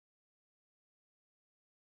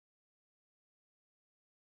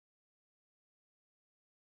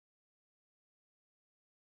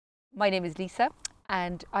My name is Lisa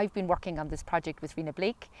and I've been working on this project with Rena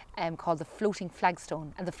Blake called the Floating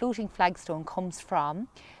Flagstone. And the Floating Flagstone comes from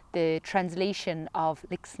the translation of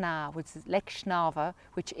Lixná, which is Lexnava,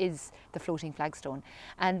 which is the floating flagstone.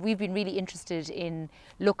 And we've been really interested in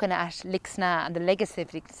looking at Lixná and the legacy of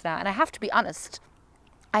Lixná. And I have to be honest,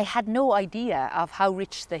 I had no idea of how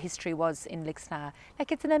rich the history was in Lixná.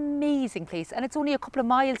 Like, it's an amazing place and it's only a couple of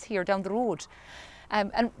miles here down the road.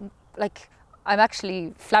 I'm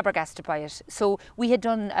actually flabbergasted by it. So we had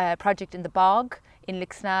done a project in the bog in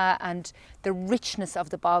Lixná, and the richness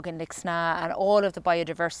of the bog in Lixná and all of the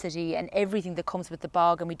biodiversity and everything that comes with the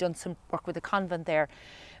bog, and we'd done some work with the convent there.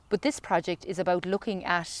 But this project is about looking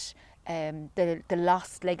at the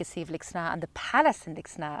lost legacy of Lixná and the palace in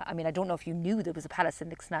Lixná. I mean, I don't know if you knew there was a palace in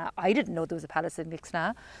Lixná. I didn't know there was a palace in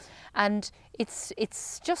Lixná. And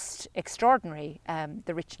it's just extraordinary,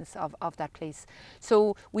 the richness of that place.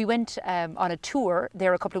 So we went on a tour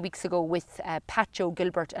there a couple of weeks ago with Pat Joe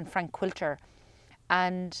Gilbert and Frank Quilter.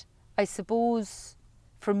 And I suppose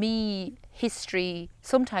for me, history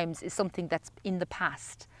sometimes is something that's in the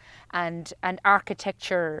past. And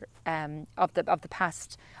architecture of the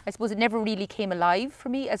past, I suppose it never really came alive for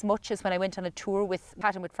me as much as when I went on a tour with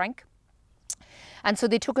Pat and with Frank. And so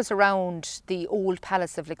they took us around the old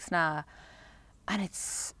palace of Lixná, and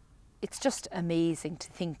it's just amazing to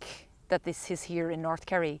think that this is here in North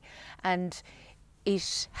Kerry. And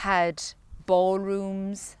it had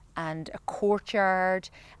ballrooms and a courtyard,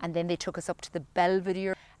 and then they took us up to the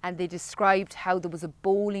Belvedere, and they described how there was a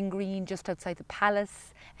bowling green just outside the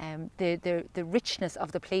palace. The richness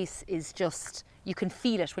of the place is just, you can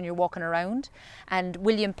feel it when you're walking around. And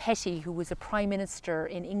William Petty, who was a Prime Minister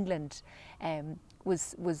in England,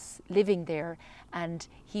 was living there, and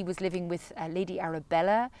he was living with Lady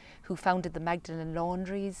Arabella, who founded the Magdalen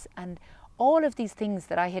Laundries, and all of these things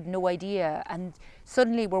that I had no idea. And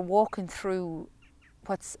suddenly we're walking through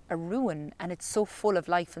what's a ruin, and it's so full of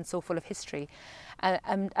life and so full of history.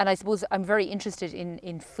 And I suppose I'm very interested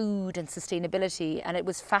in food and sustainability, and it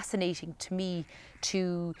was fascinating to me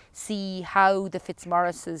to see how the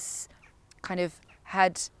Fitzmaurices kind of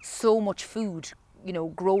had so much food, you know,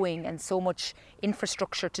 growing, and so much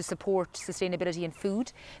infrastructure to support sustainability in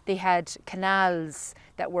food. They had canals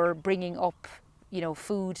that were bringing up, you know,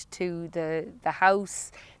 food to the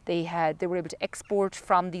house. They were able to export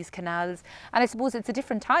from these canals. And I suppose it's a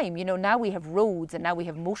different time. You know, now we have roads and now we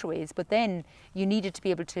have motorways, but then you needed to be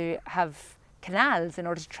able to have canals in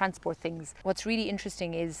order to transport things. What's really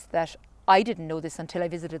interesting is that I didn't know this until I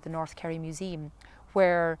visited the North Kerry Museum,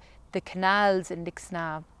 where the canals in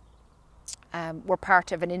Lixná were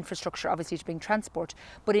part of an infrastructure, obviously, to bring transport.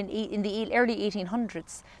 But in the early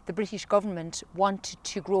 1800s, the British government wanted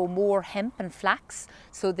to grow more hemp and flax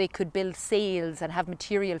so they could build sails and have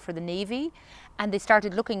material for the navy. And they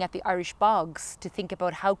started looking at the Irish bogs to think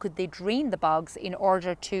about how could they drain the bogs in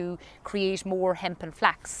order to create more hemp and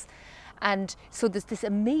flax. And so there's this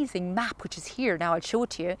amazing map, which is here now, I'll show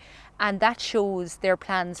it to you, and that shows their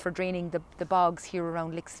plans for draining the bogs here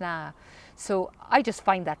around Lixná. So I just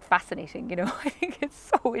find that fascinating, you know. I think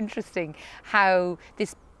it's so interesting how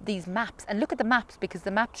these maps, and look at the maps, because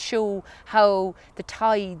the maps show how the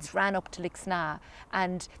tides ran up to Lixná,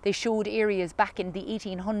 and they showed areas back in the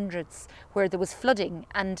 1800s where there was flooding.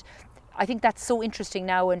 And I think that's so interesting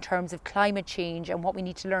now in terms of climate change and what we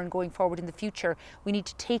need to learn going forward in the future. We need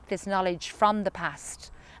to take this knowledge from the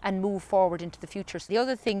past and move forward into the future. So the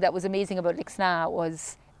other thing that was amazing about Lixná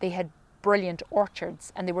was they had brilliant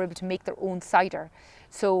orchards, and they were able to make their own cider.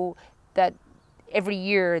 So that every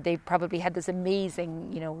year they probably had this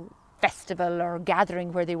amazing, you know, festival or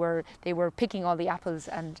gathering where they were picking all the apples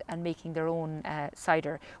and making their own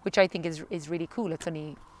cider, which I think is really cool. It's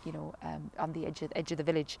only, you know, on the edge of the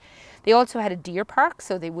village. They also had a deer park,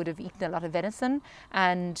 so they would have eaten a lot of venison,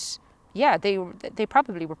 and yeah, they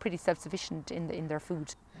probably were pretty self-sufficient in their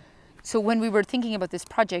food. So when we were thinking about this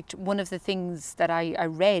project, one of the things that I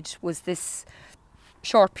read was this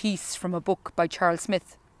short piece from a book by Charles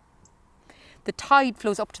Smith. The tide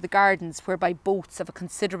flows up to the gardens, whereby boats of a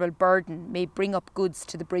considerable burden may bring up goods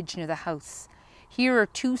to the bridge near the house. Here are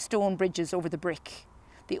 2 stone bridges over the Brick,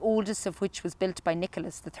 the oldest of which was built by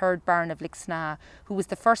Nicholas, the 3rd Baron of Lixná, who was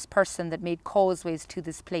the first person that made causeways to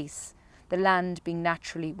this place, the land being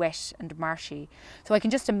naturally wet and marshy. So I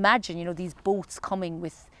can just imagine, you know, these boats coming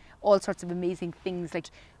with all sorts of amazing things.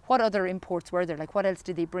 Like, what other imports were there? Like, what else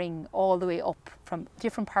did they bring all the way up from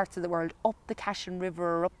different parts of the world, up the Cashin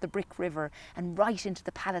River or up the Brick River, and right into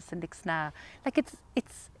the palace in Lixná? Like,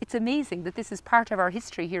 it's amazing that this is part of our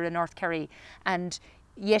history here in North Kerry, and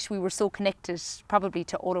yet we were so connected probably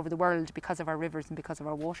to all over the world because of our rivers and because of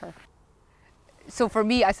our water. So for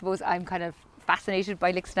me, I suppose I'm kind of fascinated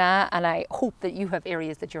by Lixna, and I hope that you have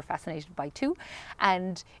areas that you're fascinated by too.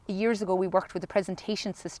 And years ago we worked with the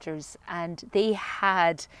Presentation Sisters, and they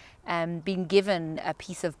had been given a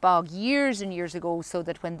piece of bog years and years ago, so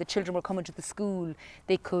that when the children were coming to the school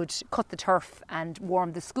they could cut the turf and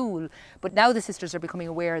warm the school. But now the sisters are becoming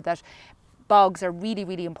aware that bogs are really,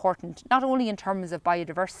 really important, not only in terms of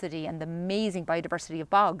biodiversity and the amazing biodiversity of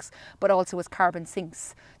bogs, but also as carbon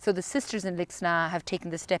sinks. So the sisters in Lixna have taken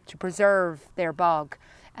the step to preserve their bog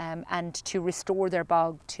and to restore their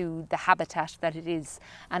bog to the habitat that it is.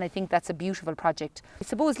 And I think that's a beautiful project. I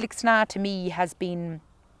suppose Lixna to me has been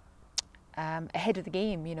ahead of the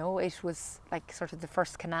game, you know. It was like sort of the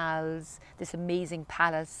first canals, this amazing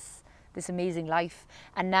palace, this amazing life.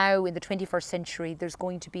 And now in the 21st century, there's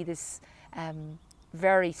going to be this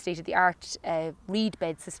very state-of-the-art reed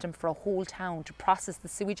bed system for a whole town to process the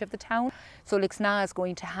sewage of the town. So Lixna is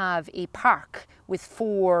going to have a park with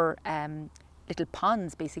 4 little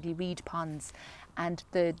ponds, basically reed ponds, and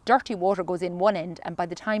the dirty water goes in one end, and by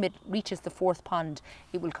the time it reaches the 4th pond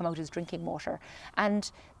it will come out as drinking water. And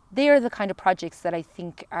they're the kind of projects that I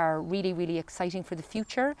think are really, really exciting for the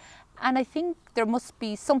future. And I think there must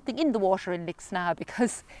be something in the water in Lixna,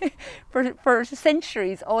 because for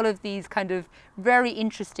centuries all of these kind of very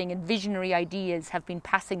interesting and visionary ideas have been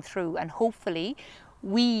passing through, and hopefully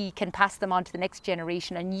we can pass them on to the next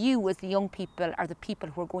generation, and you as the young people are the people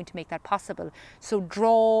who are going to make that possible. So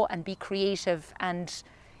draw and be creative, and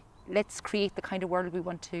let's create the kind of world we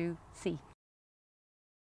want to see.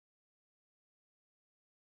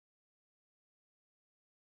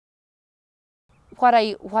 What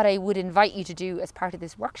I would invite you to do as part of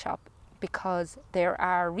this workshop, because there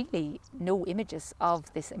are really no images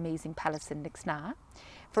of this amazing palace in Lixna,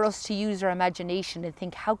 for us to use our imagination and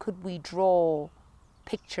think, how could we draw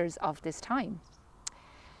pictures of this time?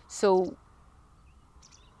 So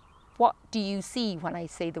what do you see when I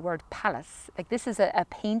say the word palace? Like, this is a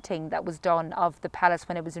painting that was done of the palace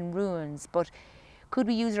when it was in ruins, but could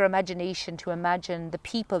we use our imagination to imagine the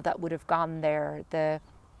people that would have gone there?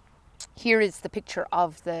 Here is the picture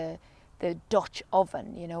of the Dutch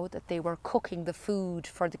oven, you know, that they were cooking the food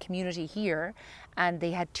for the community here, and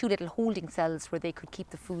they had 2 little holding cells where they could keep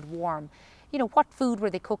the food warm. You know, what food were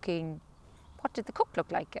they cooking? What did the cook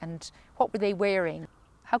look like? And what were they wearing?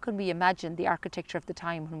 How can we imagine the architecture of the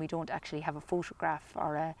time when we don't actually have a photograph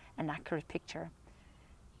or an accurate picture?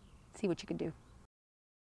 See what you can do.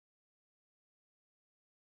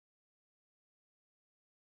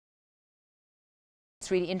 What's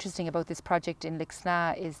really interesting about this project in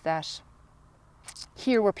Lixna is that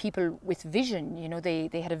here were people with vision, you know, they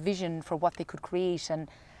had a vision for what they could create,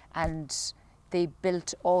 and they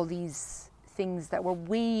built all these things that were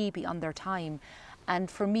way beyond their time. And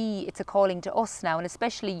for me, it's a calling to us now, and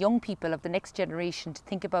especially young people of the next generation, to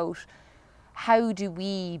think about, how do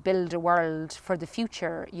we build a world for the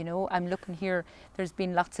future? You know, I'm looking here, there's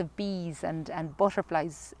been lots of bees and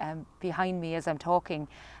butterflies behind me as I'm talking,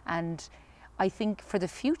 and I think for the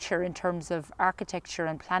future, in terms of architecture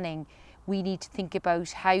and planning, we need to think about,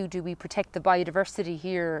 how do we protect the biodiversity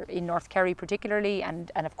here in North Kerry particularly,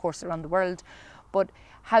 and of course around the world, but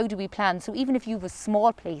how do we plan? So even if you have a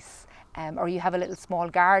small place or you have a little small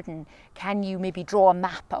garden, can you maybe draw a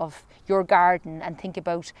map of your garden and think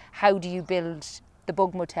about, how do you build the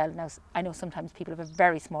bug motel? Now, I know sometimes people have a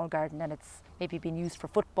very small garden and it's maybe been used for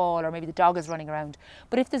football, or maybe the dog is running around.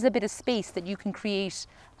 But if there's a bit of space that you can create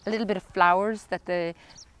a little bit of flowers that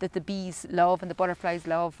the bees love and the butterflies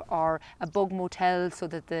love, or a bug motel so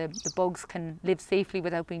that the bugs can live safely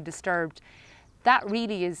without being disturbed, that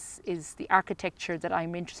really is the architecture that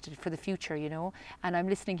I'm interested in for the future, you know. And I'm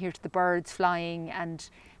listening here to the birds flying and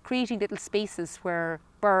creating little spaces where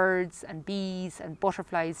birds and bees and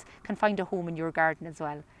butterflies can find a home in your garden as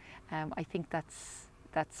well. I think that's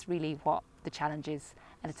really what the challenge is.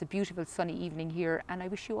 And it's a beautiful sunny evening here, and I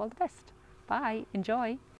wish you all the best. Bye,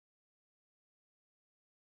 enjoy.